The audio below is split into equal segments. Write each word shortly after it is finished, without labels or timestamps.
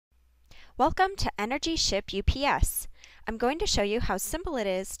Welcome to NRGship UPS. I'm going to show you how simple it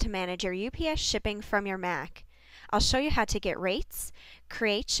is to manage your UPS shipping from your Mac. I'll show you how to get rates,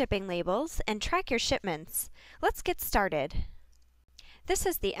 create shipping labels, and track your shipments. Let's get started. This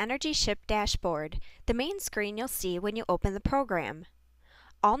is the NRGship dashboard, the main screen you'll see when you open the program.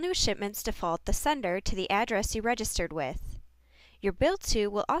 All new shipments default the sender to the address you registered with. Your bill to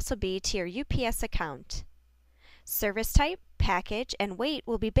will also be to your UPS account. Service type, package, and weight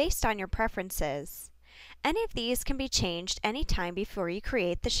will be based on your preferences. Any of these can be changed anytime before you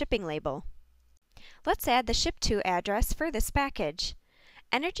create the shipping label. Let's add the ship to address for this package.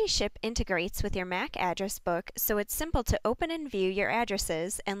 NRGship integrates with your Mac address book, so it's simple to open and view your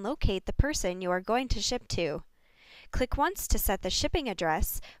addresses and locate the person you are going to ship to. Click once to set the shipping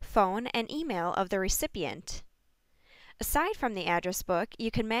address, phone, and email of the recipient. Aside from the address book,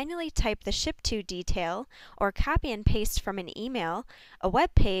 you can manually type the ship to detail or copy and paste from an email, a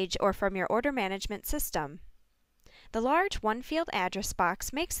web page, or from your order management system. The large one-field address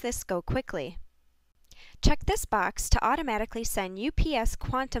box makes this go quickly. Check this box to automatically send UPS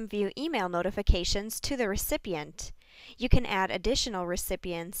Quantum View email notifications to the recipient. You can add additional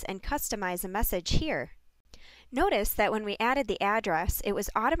recipients and customize a message here. Notice that when we added the address, it was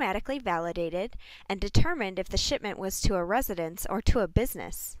automatically validated and determined if the shipment was to a residence or to a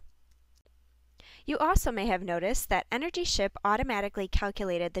business. You also may have noticed that NRGship automatically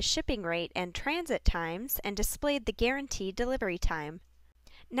calculated the shipping rate and transit times and displayed the guaranteed delivery time.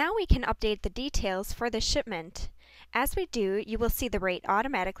 Now we can update the details for the shipment. As we do, you will see the rate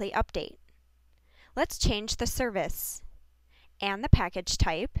automatically update. Let's change the service and the package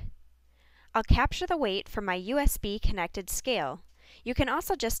type. I'll capture the weight from my USB connected scale. You can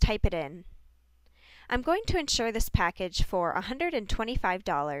also just type it in. I'm going to insure this package for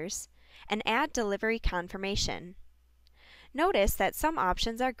 $125 and add delivery confirmation. Notice that some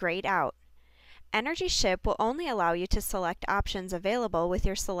options are grayed out. NRGship will only allow you to select options available with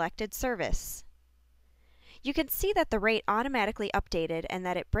your selected service. You can see that the rate automatically updated and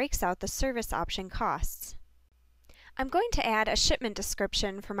that it breaks out the service option costs. I'm going to add a shipment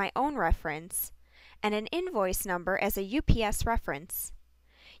description for my own reference and an invoice number as a UPS reference.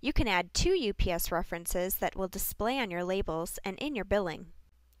 You can add 2 UPS references that will display on your labels and in your billing.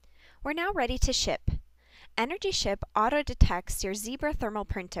 We're now ready to ship. NRGship auto-detects your Zebra thermal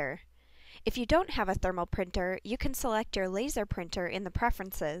printer. If you don't have a thermal printer, you can select your laser printer in the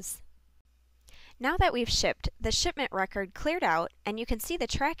preferences. Now that we've shipped, the shipment record cleared out and you can see the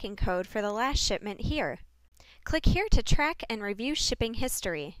tracking code for the last shipment here. Click here to track and review shipping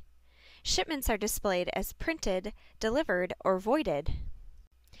history. Shipments are displayed as printed, delivered, or voided.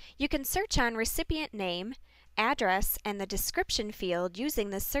 You can search on recipient name, address, and the description field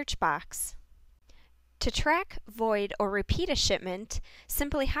using this search box. To track, void, or repeat a shipment,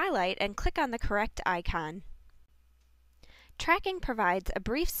 simply highlight and click on the correct icon. Tracking provides a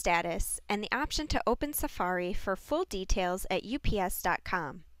brief status and the option to open Safari for full details at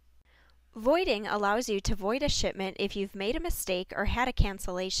ups.com. Voiding allows you to void a shipment if you've made a mistake or had a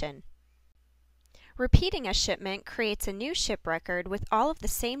cancellation. Repeating a shipment creates a new ship record with all of the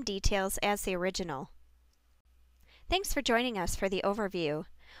same details as the original. Thanks for joining us for the overview.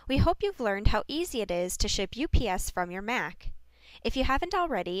 We hope you've learned how easy it is to ship UPS from your Mac. If you haven't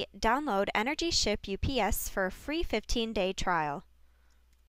already, download NRGship UPS for a free 15-day trial.